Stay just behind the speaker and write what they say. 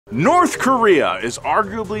North Korea is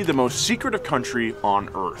arguably the most secretive country on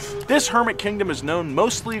Earth. This Hermit Kingdom is known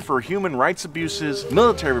mostly for human rights abuses,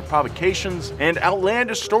 military provocations, and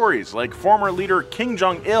outlandish stories like former leader Kim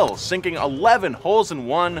Jong-il sinking 11 holes in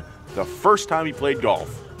one the first time he played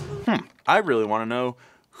golf. I really want to know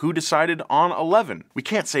who decided on 11. We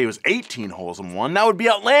can't say it was 18 holes in one, that would be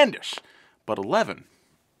outlandish. But 11.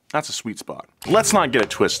 That's a sweet spot. Let's not get it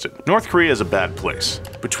twisted. North Korea is a bad place.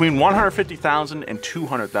 Between 150,000 and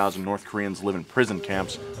 200,000 North Koreans live in prison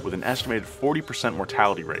camps with an estimated 40%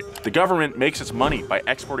 mortality rate. The government makes its money by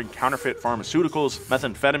exporting counterfeit pharmaceuticals,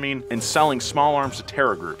 methamphetamine, and selling small arms to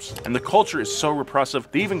terror groups. And the culture is so repressive,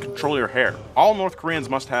 they even control your hair. All North Koreans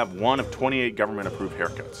must have one of 28 government-approved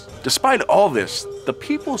haircuts. Despite all this, the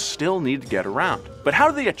people still need to get around. But how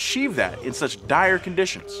do they achieve that in such dire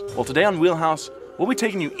conditions? Well, today on Wheelhouse, we'll be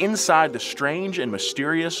taking you inside the strange and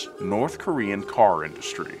mysterious North Korean car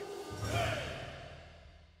industry.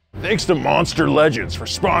 Thanks to Monster Legends for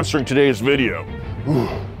sponsoring today's video.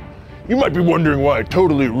 You might be wondering why a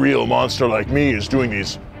totally real monster like me is doing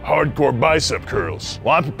these hardcore bicep curls.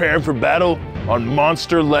 Well, I'm preparing for battle on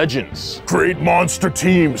Monster Legends. Create monster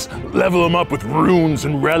teams, level them up with runes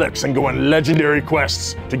and relics, and go on legendary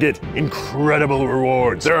quests to get incredible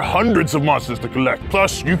rewards. There are hundreds of monsters to collect,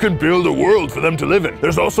 plus you can build a world for them to live in.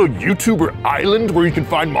 There's also YouTuber Island, where you can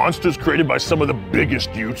find monsters created by some of the biggest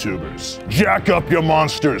YouTubers. Jack up your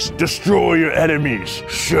monsters, destroy your enemies,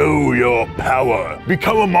 show your power,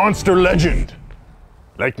 become a monster legend.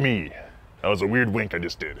 Like me. That was a weird wink I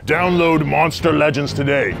just did. Download Monster Legends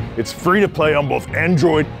today. It's free to play on both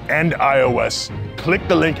Android and iOS. Click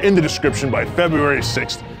the link in the description by February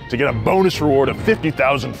 6th to get a bonus reward of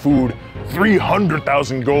 50,000 food,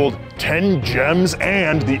 300,000 gold, 10 gems,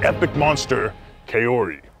 and the epic monster,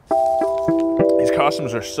 Kaori. These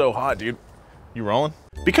costumes are so hot, dude. You rolling?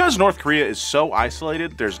 Because North Korea is so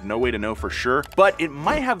isolated, there's no way to know for sure, but it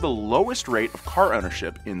might have the lowest rate of car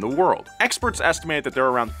ownership in the world. Experts estimate that there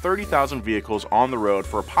are around 30,000 vehicles on the road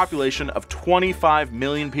for a population of 25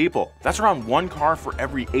 million people. That's around one car for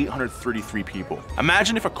every 833 people.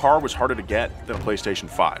 Imagine if a car was harder to get than a PlayStation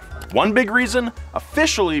 5. One big reason?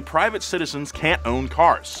 Officially, private citizens can't own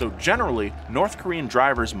cars, so generally, North Korean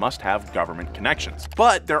drivers must have government connections.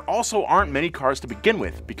 But there also aren't many cars to begin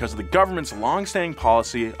with because of the government's long-standing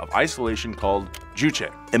policy of isolation called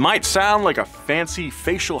Juche. It might sound like a fancy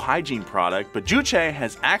facial hygiene product, but Juche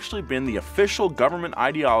has actually been the official government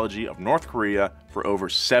ideology of North Korea for over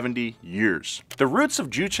 70 years. The roots of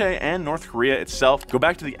Juche and North Korea itself go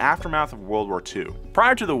back to the aftermath of World War II.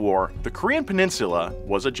 Prior to the war, the Korean Peninsula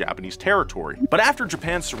was a Japanese territory, but after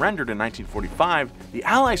Japan surrendered in 1945, the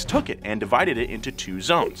Allies took it and divided it into two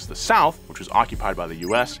zones: the South, which was occupied by the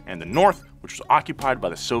US, and the North, which was occupied by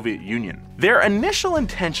the Soviet Union. Their initial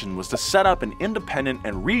intention was to set up an independent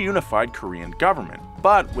and reunified Korean government.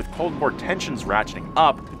 But with Cold War tensions ratcheting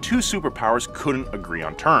up, the two superpowers couldn't agree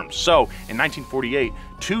on terms. So, in 1948,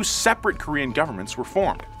 two separate Korean governments were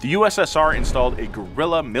formed. The USSR installed a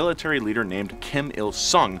guerrilla military leader named Kim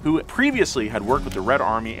Il-sung, who previously had worked with the Red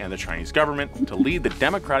Army and the Chinese government to lead the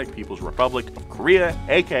Democratic People's Republic of Korea,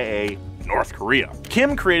 aka North Korea.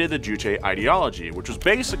 Kim created the Juche ideology, which was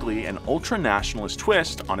basically an ultra-nationalist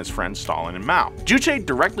twist on his friends Stalin and Mao. Juche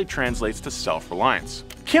directly translates to self-reliance.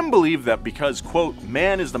 Kim believed that because, quote,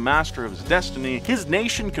 man is the master of his destiny, his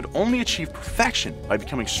nation could only achieve perfection by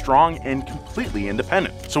becoming strong and completely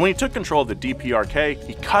independent. So when he took control of the DPRK,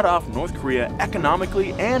 he cut off North Korea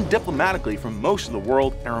economically and diplomatically from most of the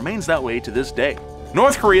world, and remains that way to this day.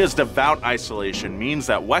 North Korea's devout isolation means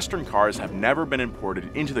that Western cars have never been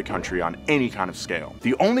imported into the country on any kind of scale.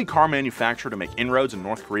 The only car manufacturer to make inroads in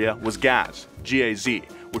North Korea was GAZ, G-A-Z,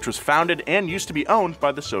 which was founded and used to be owned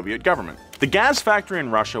by the Soviet government. The GAZ factory in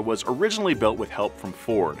Russia was originally built with help from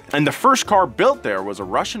Ford, and the first car built there was a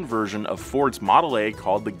Russian version of Ford's Model A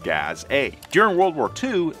called the GAZ A. During World War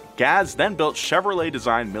II, GAZ then built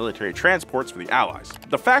Chevrolet-designed military transports for the Allies.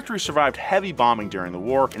 The factory survived heavy bombing during the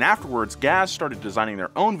war, and afterwards GAZ started designing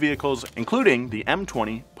their own vehicles, including the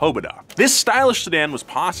M20 Poboda. This stylish sedan was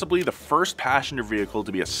possibly the first passenger vehicle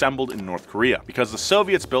to be assembled in North Korea, because the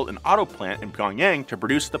Soviets built an auto plant in Pyongyang to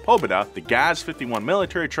produce the Poboda, the GAZ-51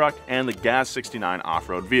 military truck, and the GAZ-69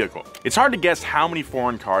 off-road vehicle. It's hard to guess how many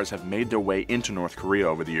foreign cars have made their way into North Korea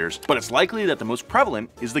over the years, but it's likely that the most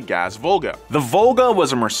prevalent is the GAZ Volga. The Volga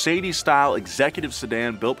was a Mercedes-style executive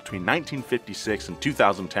sedan built between 1956 and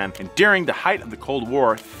 2010, and during the height of the Cold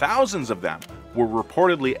War, thousands of them were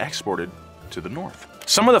reportedly exported to the north.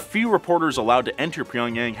 Some of the few reporters allowed to enter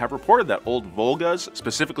Pyongyang have reported that old Volgas,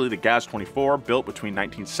 specifically the GAZ-24, built between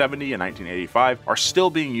 1970 and 1985, are still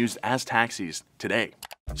being used as taxis today.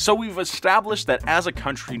 So we've established that as a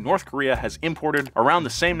country, North Korea has imported around the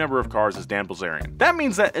same number of cars as Dan Bilzerian. That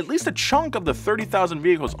means that at least a chunk of the 30,000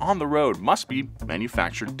 vehicles on the road must be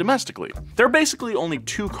manufactured domestically. There are basically only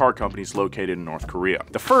two car companies located in North Korea.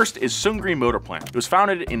 The first is Seungri Motor Plant. It was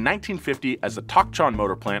founded in 1950 as the Tokchon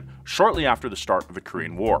Motor Plant shortly after the start of the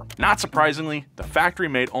Korean War. Not surprisingly, the factory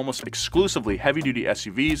made almost exclusively heavy-duty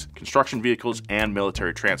SUVs, construction vehicles, and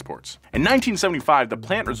military transports. In 1975, the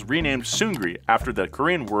plant was renamed Seungri after the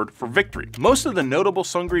Korean word for victory. Most of the notable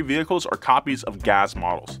Seungri vehicles are copies of GAZ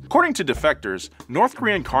models. According to defectors, North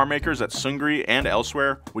Korean car makers at Seungri and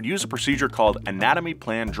elsewhere would use a procedure called anatomy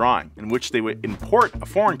plan drawing, in which they would import a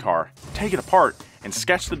foreign car, take it apart, and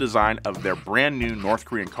sketch the design of their brand new North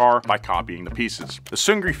Korean car by copying the pieces. The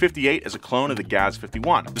Seungri 58 is a clone of the GAZ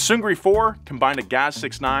 51. The Seungri 4 combined a GAZ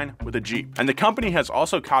 69 with a Jeep, and the company has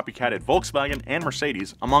also copycatted Volkswagen and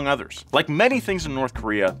Mercedes, among others. Like many things in North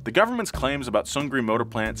Korea, the government's claims about Seungri Motor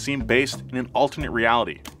Plant seem based in an alternate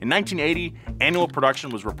reality. In 1980, annual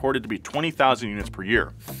production was reported to be 20,000 units per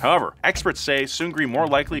year. However, experts say Seungri more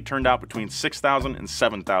likely turned out between 6,000 and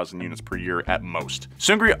 7,000 units per year at most.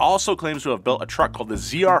 Seungri also claims to have built a truck called the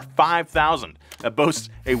ZR5000 that boasts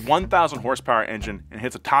a 1,000 horsepower engine and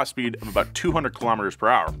hits a top speed of about 200 kilometers per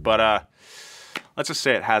hour. But let's just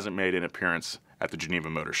say it hasn't made an appearance at the Geneva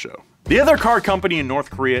Motor Show. The other car company in North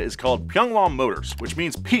Korea is called Pyeonghwa Motors, which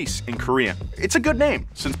means peace in Korean. It's a good name,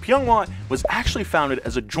 since Pyeonghwa was actually founded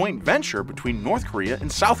as a joint venture between North Korea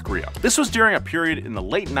and South Korea. This was during a period in the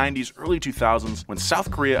late 90s, early 2000s, when South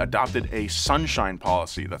Korea adopted a sunshine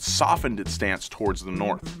policy that softened its stance towards the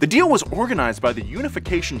North. The deal was organized by the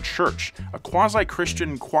Unification Church, a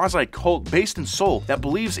quasi-Christian, quasi-cult based in Seoul that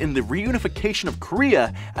believes in the reunification of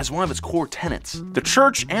Korea as one of its core tenets. The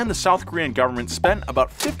church and the South Korean government spent about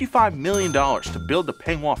 $55 million to build the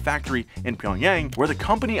Pyeonghwa factory in Pyongyang, where the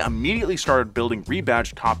company immediately started building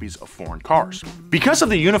rebadged copies of foreign cars. Because of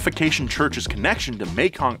the Unification Church's connection to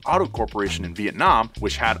Mekong Auto Corporation in Vietnam,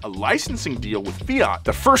 which had a licensing deal with Fiat,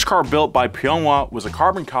 the first car built by Pyeonghwa was a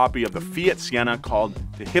carbon copy of the Fiat Siena called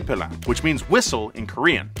the Hippolyte, which means whistle in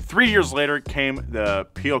Korean. 3 years later came the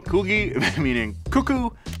Pyeokgugi, meaning cuckoo,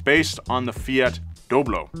 based on the Fiat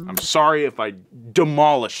Doblo. I'm sorry if I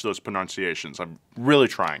demolish those pronunciations. I'm really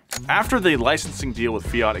trying. After the licensing deal with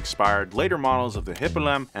Fiat expired, later models of the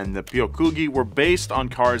Hippolyte and the Pyeokgugi were based on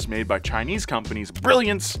cars made by Chinese companies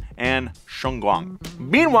Brilliance and Shunguang.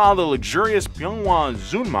 Meanwhile, the luxurious Pyeonghwa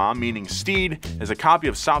Zunma, meaning steed, is a copy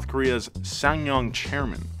of South Korea's Ssangyong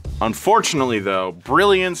Chairman. Unfortunately though,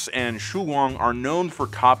 Brilliance and Shunguang are known for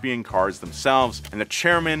copying cars themselves, and the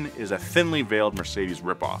Chairman is a thinly veiled Mercedes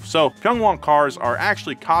ripoff. So Pyeonghwa cars are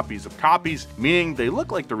actually copies of copies, meaning they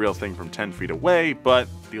look like the real thing from 10 feet away, but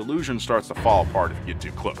the illusion starts to fall apart if you get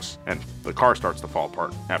too close, and the car starts to fall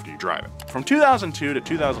apart after you drive it. From 2002 to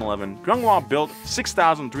 2011, Pyeonghwa built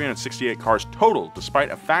 6,368 cars total,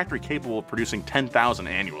 despite a factory capable of producing 10,000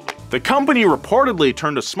 annually. The company reportedly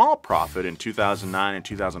turned a small profit in 2009 and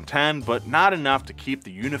 2010, but not enough to keep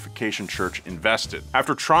the Unification Church invested.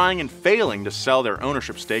 After trying and failing to sell their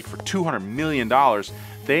ownership stake for $200 million,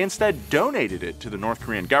 they instead donated it to the North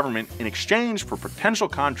Korean government in exchange for potential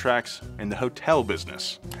contracts in the hotel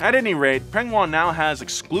business. At any rate, Pyeonghwa now has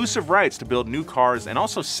exclusive rights to build new cars and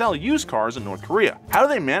also sell used cars in North Korea. How do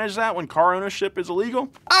they manage that when car ownership is illegal?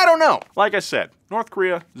 I don't know. Like I said, North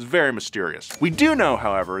Korea is very mysterious. We do know,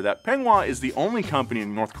 however, that Pyeonghwa is the only company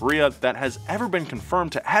in North Korea that has ever been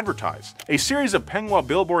confirmed to advertise. A series of Pyeonghwa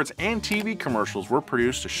billboards and TV commercials were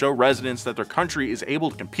produced to show residents that their country is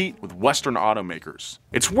able to compete with Western automakers.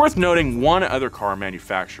 It's worth noting one other car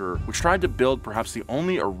manufacturer which tried to build perhaps the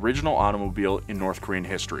only original automobile in North Korean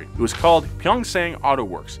history. It was called Pyeongsaeng Auto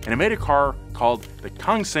Works, and it made a car called the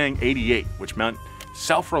Gangsaeng 88, which meant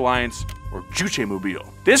self-reliance or Juche-mobile.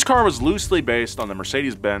 This car was loosely based on the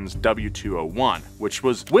Mercedes-Benz W201, which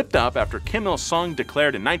was whipped up after Kim Il-sung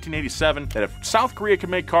declared in 1987 that if South Korea could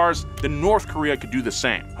make cars, then North Korea could do the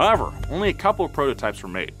same. However, only a couple of prototypes were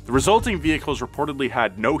made. The resulting vehicles reportedly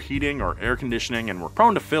had no heating or air conditioning and were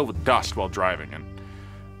prone to fill with dust while driving, and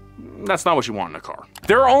that's not what you want in a car.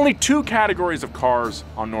 There are only two categories of cars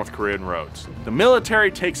on North Korean roads. The military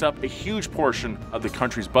takes up a huge portion of the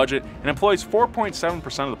country's budget and employs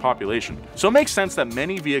 4.7% of the population. So it makes sense that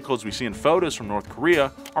many vehicles we see in photos from North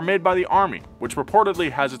Korea are made by the army, which reportedly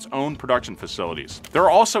has its own production facilities. There are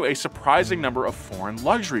also a surprising number of foreign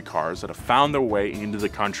luxury cars that have found their way into the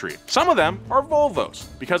country. Some of them are Volvos,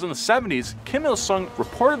 because in the 70s, Kim Il-sung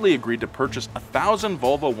reportedly agreed to purchase 1,000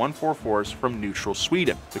 Volvo 144s from neutral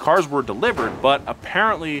Sweden. The cars were delivered, but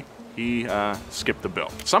apparently he skipped the bill.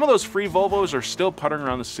 Some of those free Volvos are still puttering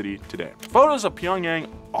around the city today. Photos of Pyongyang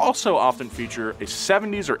also often feature a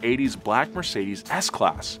 70s or 80s black Mercedes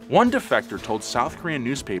S-Class. One defector told South Korean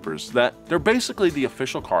newspapers that they're basically the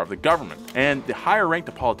official car of the government, and the higher ranked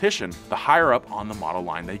a politician, the higher up on the model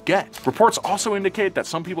line they get. Reports also indicate that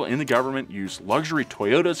some people in the government use luxury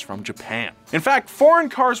Toyotas from Japan. In fact, foreign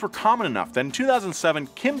cars were common enough that in 2007,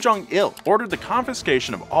 Kim Jong-il ordered the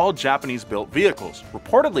confiscation of all Japanese-built vehicles,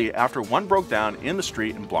 reportedly after one broke down in the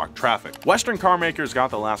street and blocked traffic. Western car makers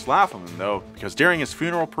got the last laugh on him though, because during his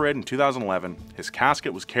funeral parade in 2011, his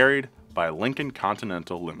casket was carried by a Lincoln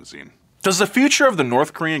Continental limousine. Does the future of the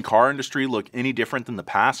North Korean car industry look any different than the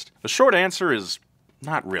past? The short answer is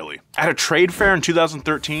not really. At a trade fair in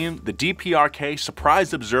 2013, the DPRK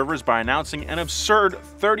surprised observers by announcing an absurd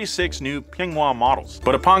 36 new Pyongyang models.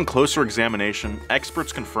 But upon closer examination,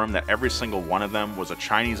 experts confirmed that every single one of them was a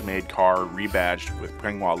Chinese-made car rebadged with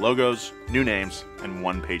Pyongyang logos, new names, and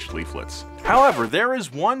one-page leaflets. However, there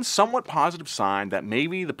is one somewhat positive sign that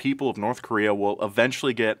maybe the people of North Korea will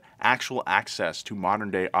eventually get actual access to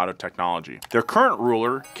modern-day auto technology. Their current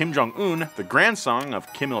ruler, Kim Jong-un, the grandson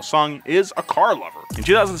of Kim Il-sung, is a car lover. In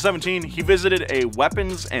 2017, he visited a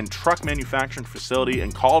weapons and truck manufacturing facility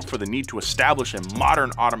and called for the need to establish a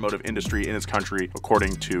modern automotive industry in his country,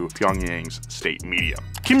 according to Pyongyang's state media.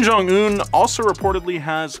 Kim Jong-un also reportedly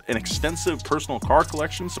has an extensive personal car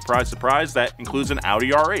collection, surprise, surprise, that includes an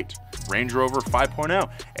Audi R8, Range Rover 5.0,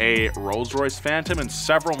 a Rolls-Royce Phantom, and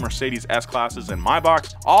several Mercedes S-Classes and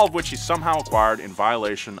Maybachs, all of which he somehow acquired in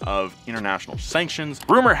violation of international sanctions.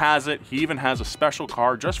 Rumor has it he even has a special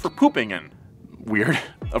car just for pooping in. Weird.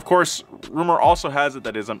 Of course, rumor also has it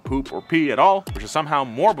that isn't poop or pee at all, which is somehow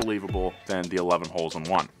more believable than the 11 holes in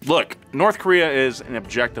one. Look, North Korea is an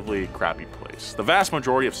objectively crappy place. The vast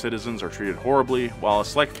majority of citizens are treated horribly, while a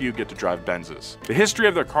select few get to drive Benzes. The history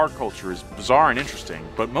of their car culture is bizarre and interesting,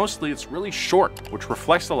 but mostly it's really short, which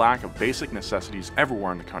reflects the lack of basic necessities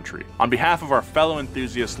everywhere in the country. On behalf of our fellow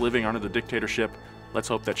enthusiasts living under the dictatorship, let's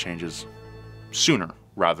hope that changes sooner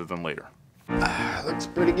rather than later. Looks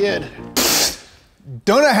pretty good.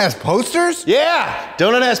 Donut has posters? Yeah,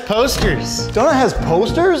 Donut has posters. Donut has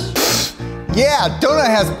posters? Yeah, Donut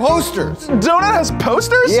has posters. Donut has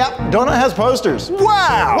posters? Yep, Donut has posters.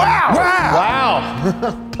 Wow!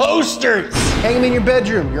 Wow! Posters! Hang them in your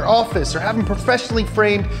bedroom, your office, or have them professionally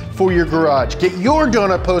framed for your garage. Get your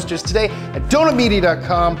Donut posters today at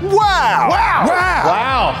donutmedia.com. Wow!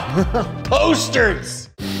 Wow! Posters!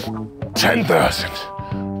 10,000.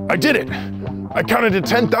 I did it. I counted to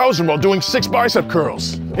 10,000 while doing 6 bicep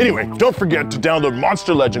curls. Anyway, don't forget to download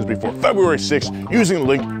Monster Legends before February 6th using the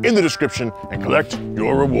link in the description and collect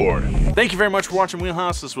your reward. Thank you very much for watching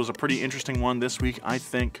Wheelhouse. This was a pretty interesting one this week, I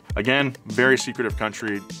think. Again, very secretive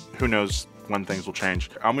country. Who knows when things will change.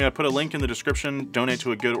 I'm gonna put a link in the description. Donate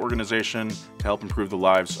to a good organization to help improve the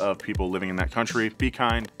lives of people living in that country. Be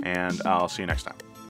kind, and I'll see you next time.